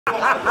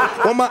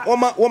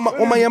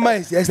Oma yama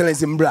His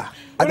Excellency Mbra.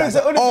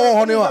 Oh,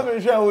 honey. Oh,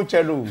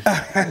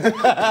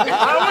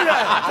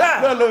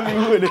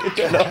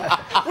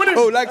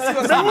 like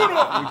seriously.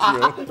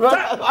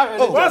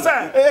 What's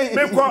that?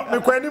 Me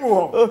kwani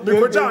mo. Me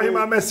ko jaw him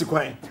Messi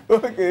kwan.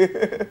 Okay.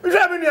 Me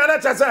try me nua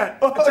na say.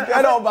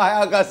 I don't buy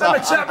akasa. Me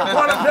check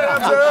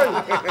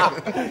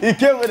He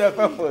came with a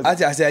purpose.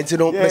 I said, you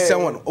know, me say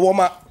one.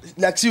 Oma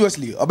like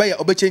seriously,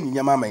 obey change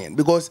nyama man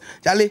because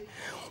Charlie,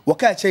 what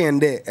can change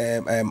there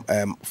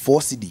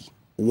 4 CD.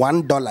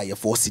 $1 your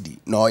 4 CD.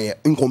 No, you're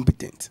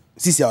incompetent.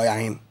 Sisi or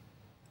him.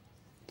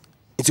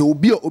 It's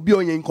obi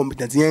on your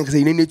incompetent. You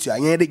need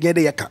to get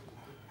the yaka.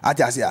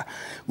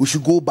 We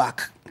should go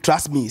back.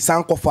 Trust me.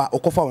 San kofa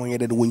okofa when you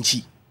the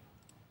winchi.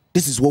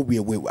 This is what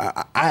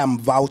I am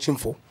vouching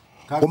for.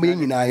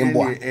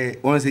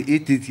 Once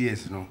 8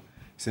 years no.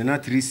 Say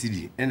not 3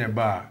 CD and a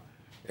bar.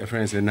 A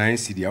friend say 9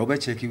 CD. I'll be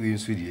checking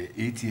with you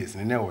 8 years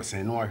and never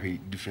say no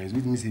difference.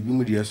 With me say be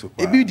more so.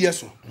 A be dear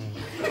so.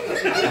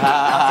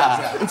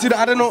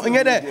 I don't know.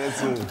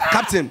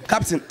 Captain,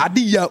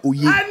 Adia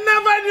Uyi. I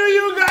never knew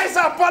you guys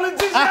are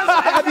politicians.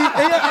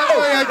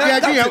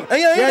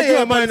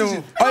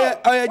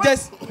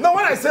 Just no.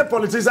 When I say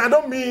politics, I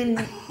don't mean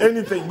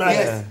anything,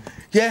 man.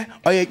 Yeah.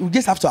 You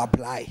just have to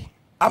apply.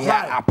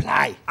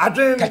 Apply. I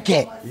drink.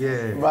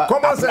 Yeah.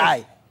 Come on,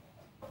 apply.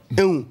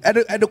 At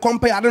the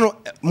company, I don't know.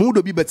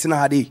 Mood be better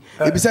now. They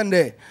be send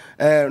there.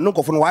 No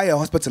go from wire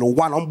hospital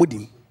one on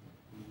building.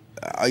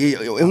 I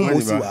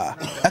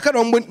can't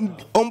on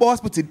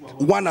hospital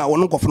 1 hour.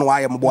 No go from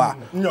wire mboa.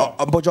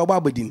 But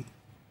job building.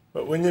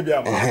 When you be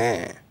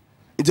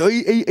it's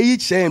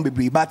each shame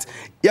baby, but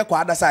yeah, kwa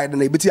other side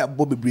and a bit of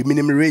Bobby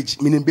minimum rage,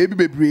 meaning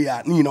baby,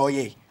 you know,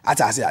 ye.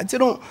 At I said, you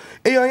know,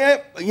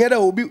 yeah,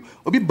 will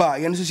be by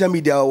and social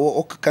media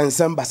or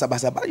concern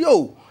basa, but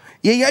yo.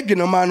 Yeah, you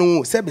know, man,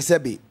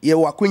 sebi, yeah,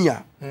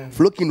 wakunya,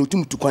 flocking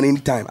to con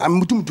anytime.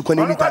 I'm to con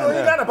anytime.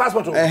 You got a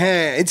passport.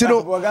 It's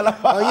no. Oh,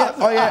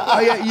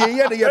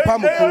 yeah, the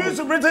Pamo.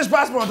 British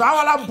passport. I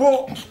will have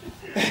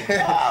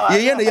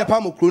yeah, the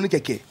Pamo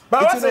Chronic.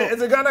 But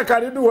it's a Ghana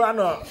can do one.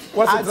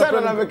 What's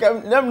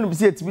it? Let me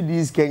see it with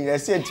this Kenya. I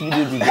see it with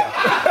the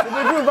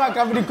do back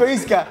of the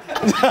Koiska.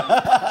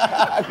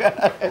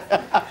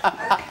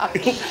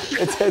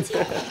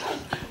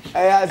 I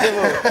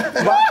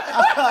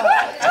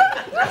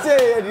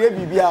say,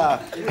 Bibia.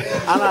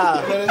 Anna.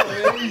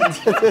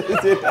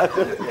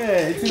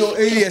 You know,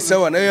 8 years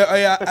so on.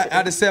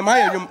 I say,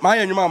 my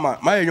mama.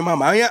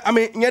 I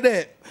mean, yeah,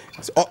 there.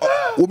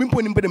 We've been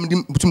putting them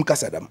to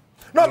Casadam.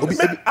 No,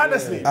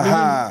 honestly.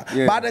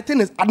 But the thing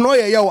is, I know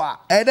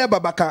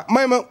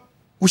Mama,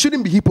 we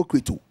shouldn't be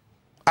hypocrite too.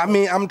 I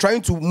mean, I'm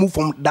trying to move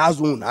from that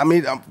zone. I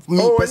mean,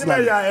 me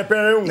personally, I'm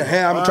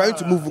trying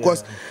to move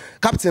because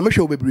Captain, make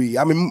sure we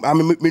I'm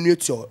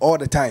miniature all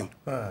the time.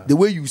 The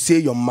way you say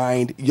your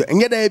mind, and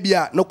yet there be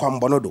no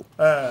combonodo.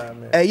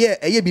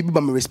 Yeah, be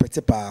me respect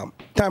pa.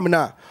 Time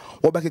now,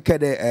 what back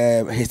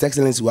His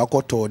Excellency will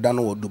go to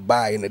Dano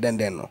Dubai and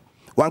then no.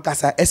 One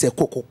casa as a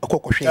coco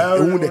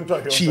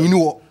she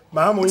knew.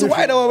 So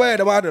why the way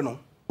the matter no?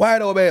 Why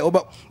the way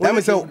over? Let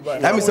me say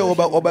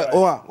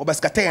over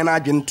Scate and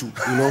Argent too,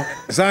 you know.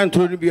 San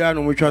Tony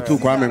Biano, which are 2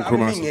 Kwame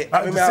Nkrumah.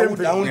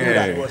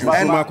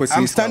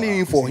 I'm standing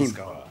in for him.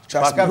 You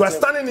are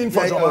standing in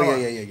for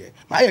yeah.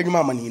 I have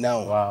your money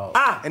now. Wow.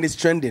 And it's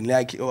trending.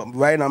 Like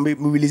right now, we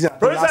releasing.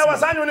 Producer was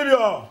signing with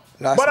you.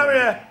 But I'm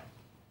here.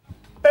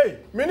 Hey,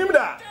 minimum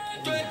that.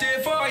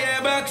 24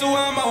 years back to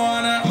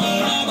Mama.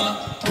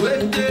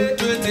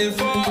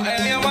 2024.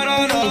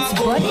 It's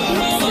what it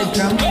is, the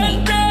drum.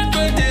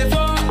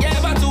 24 years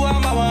back to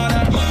Mama.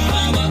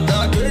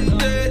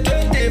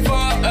 2024.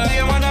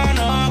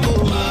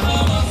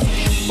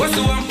 What's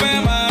the one for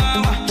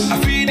Mama? I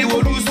feel the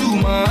world lose to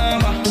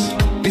Mama.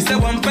 It's the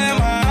one for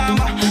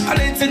Mama. I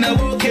didn't in a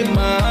walking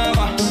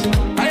Mama.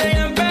 I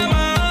am for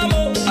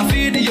Mama. I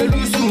feel the you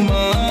lose to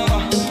Mama.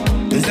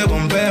 It's the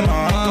one for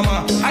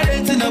Mama. I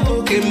didn't in a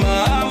walking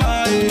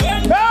Mama.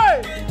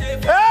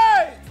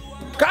 Hey!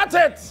 Cut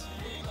it!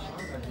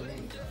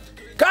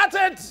 Cut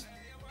it!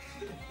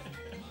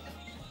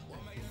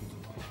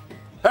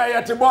 Hey,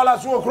 at the ball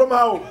as well,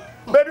 Chroma.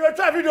 Baby, we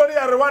try video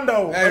here,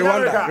 Rwanda. Hey,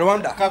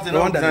 Rwanda. Captain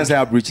Rwanda. Say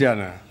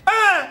Abrichiana.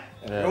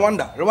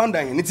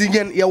 Rwanda. It's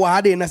again, you were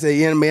had in as a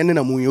young man in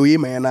a movie,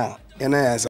 man. And I